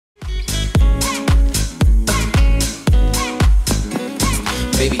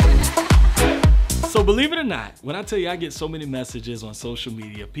So believe it or not, when I tell you I get so many messages on social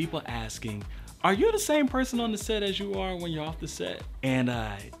media, people asking, are you the same person on the set as you are when you're off the set? And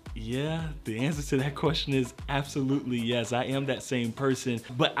yeah, the answer to that question is absolutely yes. I am that same person,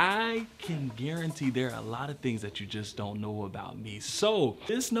 but I can guarantee there are a lot of things that you just don't know about me. So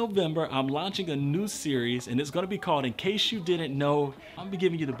this November, I'm launching a new series and it's gonna be called In Case You Didn't Know. I'm gonna be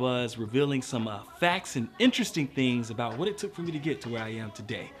giving you the buzz, revealing some facts and interesting things about what it took for me to get to where I am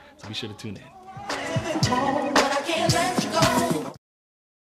today. So be sure to tune in.